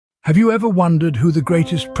Have you ever wondered who the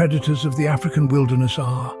greatest predators of the African wilderness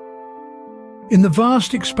are? In the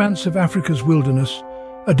vast expanse of Africa's wilderness,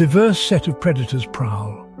 a diverse set of predators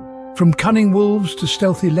prowl. From cunning wolves to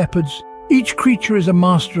stealthy leopards, each creature is a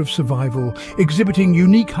master of survival, exhibiting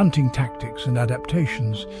unique hunting tactics and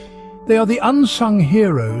adaptations. They are the unsung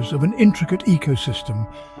heroes of an intricate ecosystem,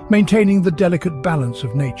 maintaining the delicate balance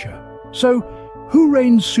of nature. So, who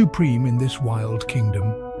reigns supreme in this wild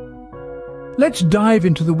kingdom? Let's dive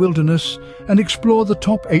into the wilderness and explore the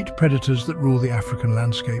top 8 predators that rule the African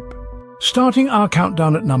landscape. Starting our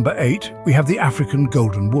countdown at number 8, we have the African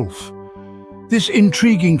golden wolf. This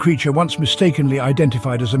intriguing creature, once mistakenly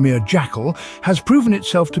identified as a mere jackal, has proven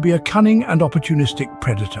itself to be a cunning and opportunistic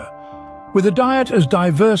predator. With a diet as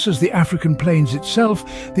diverse as the African plains itself,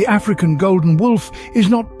 the African golden wolf is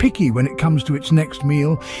not picky when it comes to its next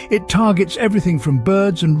meal. It targets everything from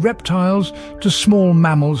birds and reptiles to small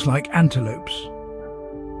mammals like antelopes.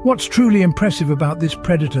 What's truly impressive about this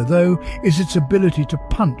predator, though, is its ability to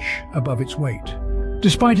punch above its weight.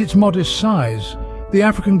 Despite its modest size, the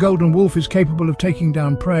African golden wolf is capable of taking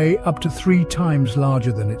down prey up to 3 times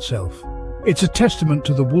larger than itself. It's a testament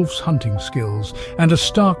to the wolf's hunting skills and a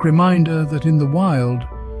stark reminder that in the wild,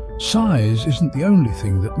 size isn't the only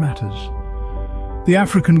thing that matters. The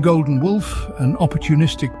African golden wolf, an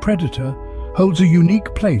opportunistic predator, holds a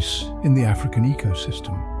unique place in the African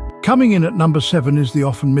ecosystem. Coming in at number 7 is the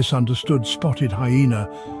often misunderstood spotted hyena.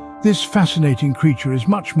 This fascinating creature is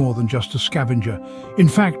much more than just a scavenger. In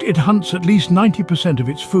fact, it hunts at least 90% of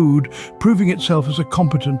its food, proving itself as a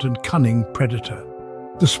competent and cunning predator.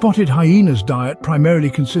 The spotted hyena's diet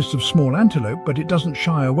primarily consists of small antelope, but it doesn't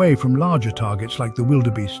shy away from larger targets like the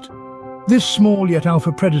wildebeest. This small yet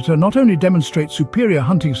alpha predator not only demonstrates superior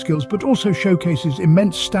hunting skills, but also showcases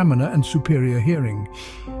immense stamina and superior hearing.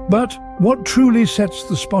 But what truly sets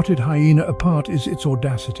the spotted hyena apart is its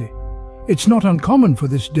audacity. It's not uncommon for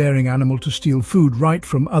this daring animal to steal food right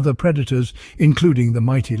from other predators, including the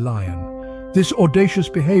mighty lion. This audacious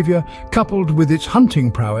behavior, coupled with its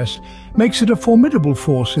hunting prowess, makes it a formidable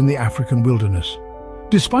force in the African wilderness.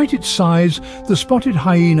 Despite its size, the spotted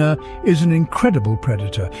hyena is an incredible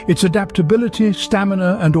predator. Its adaptability,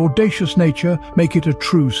 stamina, and audacious nature make it a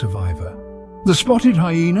true survivor. The spotted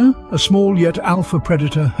hyena, a small yet alpha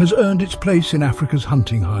predator, has earned its place in Africa's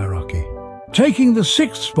hunting hierarchy. Taking the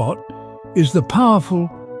 6th spot is the powerful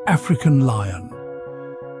African lion.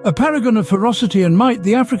 A paragon of ferocity and might,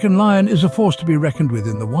 the African lion is a force to be reckoned with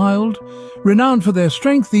in the wild. Renowned for their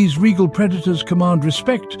strength, these regal predators command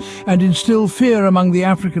respect and instill fear among the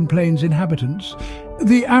African plains inhabitants.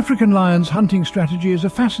 The African lion's hunting strategy is a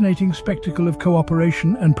fascinating spectacle of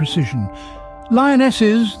cooperation and precision.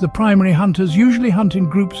 Lionesses, the primary hunters, usually hunt in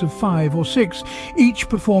groups of 5 or 6, each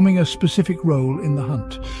performing a specific role in the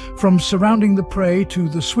hunt. From surrounding the prey to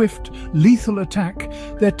the swift, lethal attack,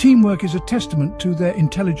 their teamwork is a testament to their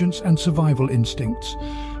intelligence and survival instincts.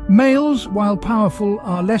 Males, while powerful,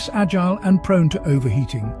 are less agile and prone to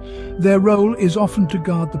overheating. Their role is often to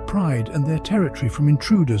guard the pride and their territory from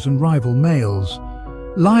intruders and rival males.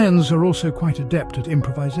 Lions are also quite adept at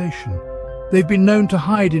improvisation. They've been known to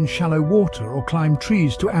hide in shallow water or climb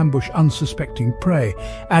trees to ambush unsuspecting prey,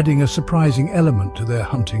 adding a surprising element to their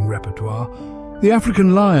hunting repertoire. The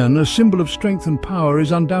African lion, a symbol of strength and power,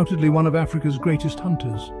 is undoubtedly one of Africa's greatest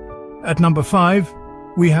hunters. At number 5,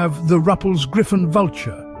 we have the Ruppels Griffon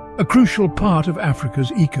Vulture, a crucial part of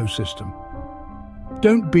Africa's ecosystem.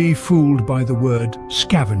 Don't be fooled by the word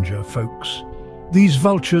scavenger, folks. These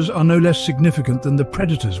vultures are no less significant than the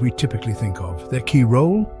predators we typically think of. Their key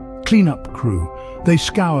role? Cleanup crew. They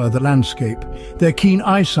scour the landscape, their keen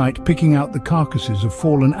eyesight picking out the carcasses of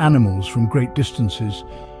fallen animals from great distances.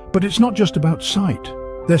 But it's not just about sight.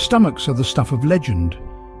 Their stomachs are the stuff of legend.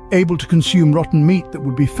 Able to consume rotten meat that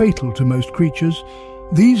would be fatal to most creatures,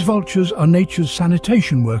 these vultures are nature's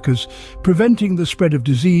sanitation workers, preventing the spread of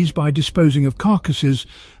disease by disposing of carcasses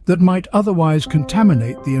that might otherwise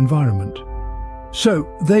contaminate the environment. So,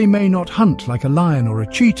 they may not hunt like a lion or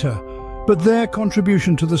a cheetah, but their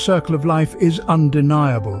contribution to the circle of life is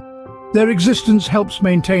undeniable. Their existence helps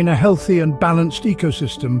maintain a healthy and balanced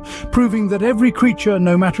ecosystem, proving that every creature,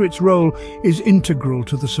 no matter its role, is integral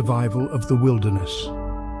to the survival of the wilderness.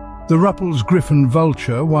 The Ruppels Griffon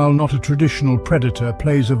Vulture, while not a traditional predator,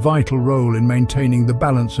 plays a vital role in maintaining the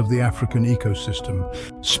balance of the African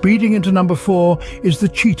ecosystem. Speeding into number 4 is the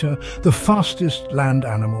cheetah, the fastest land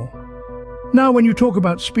animal. Now, when you talk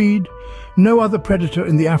about speed, no other predator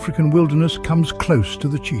in the African wilderness comes close to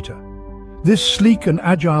the cheetah. This sleek and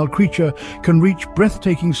agile creature can reach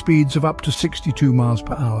breathtaking speeds of up to 62 miles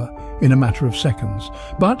per hour in a matter of seconds.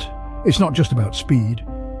 But it's not just about speed.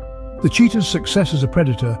 The cheetah's success as a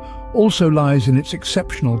predator also lies in its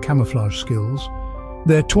exceptional camouflage skills.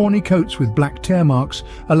 Their tawny coats with black tear marks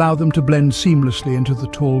allow them to blend seamlessly into the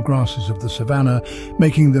tall grasses of the savanna,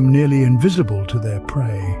 making them nearly invisible to their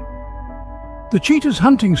prey. The cheetah's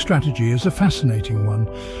hunting strategy is a fascinating one.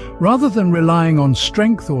 Rather than relying on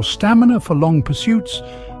strength or stamina for long pursuits,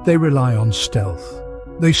 they rely on stealth.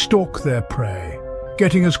 They stalk their prey,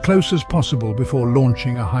 getting as close as possible before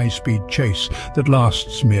launching a high-speed chase that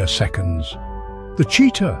lasts mere seconds. The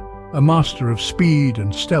cheetah, a master of speed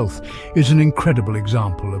and stealth, is an incredible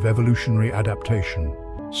example of evolutionary adaptation.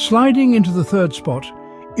 Sliding into the third spot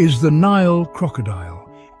is the Nile crocodile,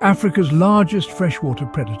 Africa's largest freshwater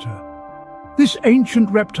predator. This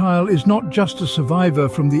ancient reptile is not just a survivor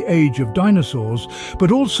from the age of dinosaurs,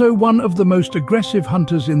 but also one of the most aggressive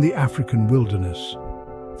hunters in the African wilderness.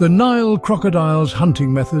 The Nile crocodile's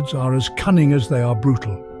hunting methods are as cunning as they are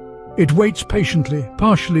brutal. It waits patiently,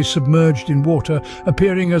 partially submerged in water,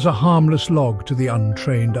 appearing as a harmless log to the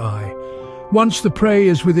untrained eye. Once the prey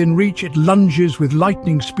is within reach, it lunges with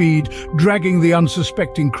lightning speed, dragging the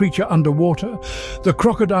unsuspecting creature underwater. The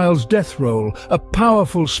crocodile's death roll, a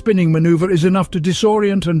powerful spinning maneuver, is enough to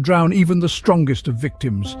disorient and drown even the strongest of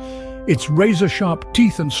victims. Its razor-sharp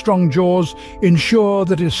teeth and strong jaws ensure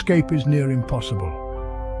that escape is near impossible.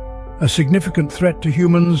 A significant threat to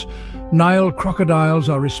humans, Nile crocodiles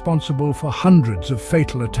are responsible for hundreds of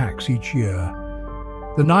fatal attacks each year.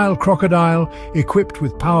 The Nile crocodile, equipped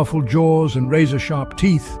with powerful jaws and razor-sharp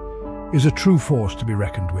teeth, is a true force to be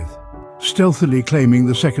reckoned with. Stealthily claiming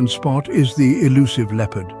the second spot is the elusive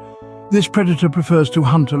leopard. This predator prefers to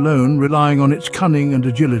hunt alone, relying on its cunning and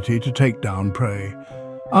agility to take down prey.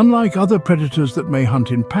 Unlike other predators that may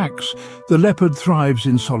hunt in packs, the leopard thrives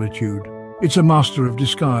in solitude. It's a master of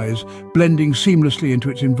disguise, blending seamlessly into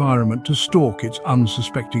its environment to stalk its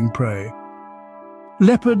unsuspecting prey.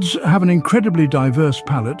 Leopards have an incredibly diverse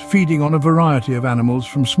palate, feeding on a variety of animals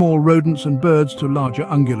from small rodents and birds to larger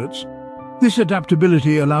ungulates. This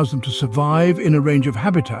adaptability allows them to survive in a range of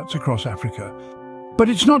habitats across Africa. But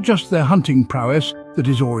it's not just their hunting prowess that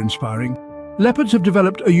is awe-inspiring. Leopards have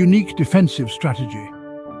developed a unique defensive strategy.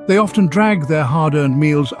 They often drag their hard-earned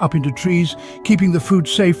meals up into trees, keeping the food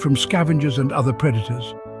safe from scavengers and other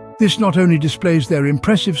predators. This not only displays their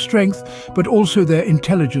impressive strength, but also their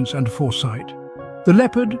intelligence and foresight. The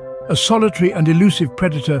leopard, a solitary and elusive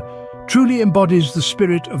predator, truly embodies the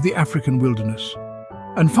spirit of the African wilderness.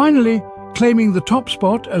 And finally, claiming the top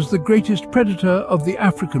spot as the greatest predator of the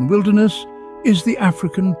African wilderness is the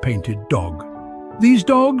African painted dog. These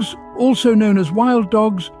dogs, also known as wild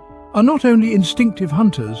dogs, are not only instinctive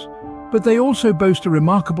hunters, but they also boast a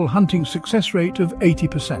remarkable hunting success rate of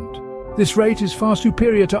 80%. This rate is far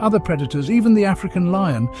superior to other predators, even the African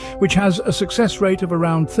lion, which has a success rate of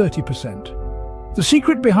around 30%. The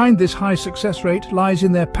secret behind this high success rate lies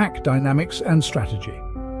in their pack dynamics and strategy.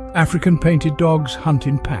 African painted dogs hunt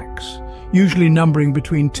in packs, usually numbering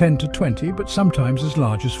between 10 to 20, but sometimes as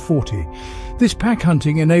large as 40. This pack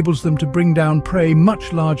hunting enables them to bring down prey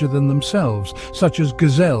much larger than themselves, such as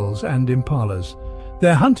gazelles and impalas.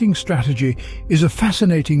 Their hunting strategy is a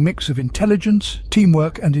fascinating mix of intelligence,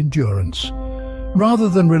 teamwork, and endurance. Rather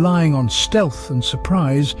than relying on stealth and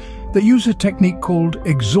surprise, they use a technique called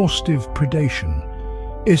exhaustive predation.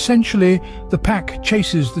 Essentially, the pack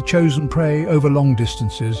chases the chosen prey over long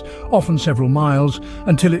distances, often several miles,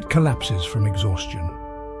 until it collapses from exhaustion.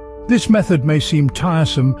 This method may seem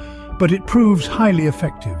tiresome, but it proves highly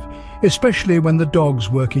effective, especially when the dogs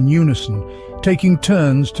work in unison, taking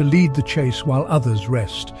turns to lead the chase while others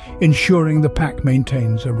rest, ensuring the pack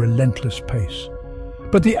maintains a relentless pace.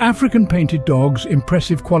 But the African painted dog's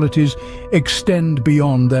impressive qualities extend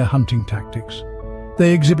beyond their hunting tactics.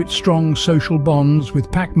 They exhibit strong social bonds,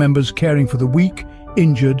 with pack members caring for the weak,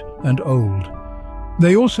 injured, and old.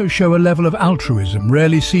 They also show a level of altruism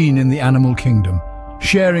rarely seen in the animal kingdom,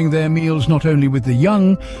 sharing their meals not only with the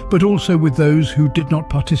young, but also with those who did not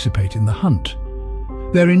participate in the hunt.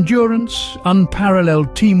 Their endurance,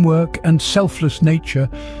 unparalleled teamwork, and selfless nature,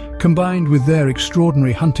 combined with their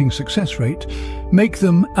extraordinary hunting success rate, make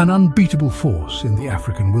them an unbeatable force in the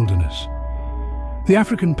African wilderness. The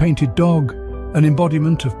African painted dog, an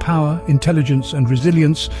embodiment of power, intelligence, and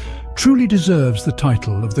resilience, truly deserves the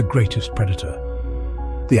title of the greatest predator.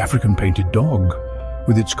 The African painted dog,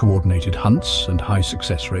 with its coordinated hunts and high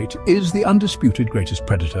success rate, is the undisputed greatest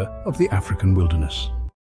predator of the African wilderness.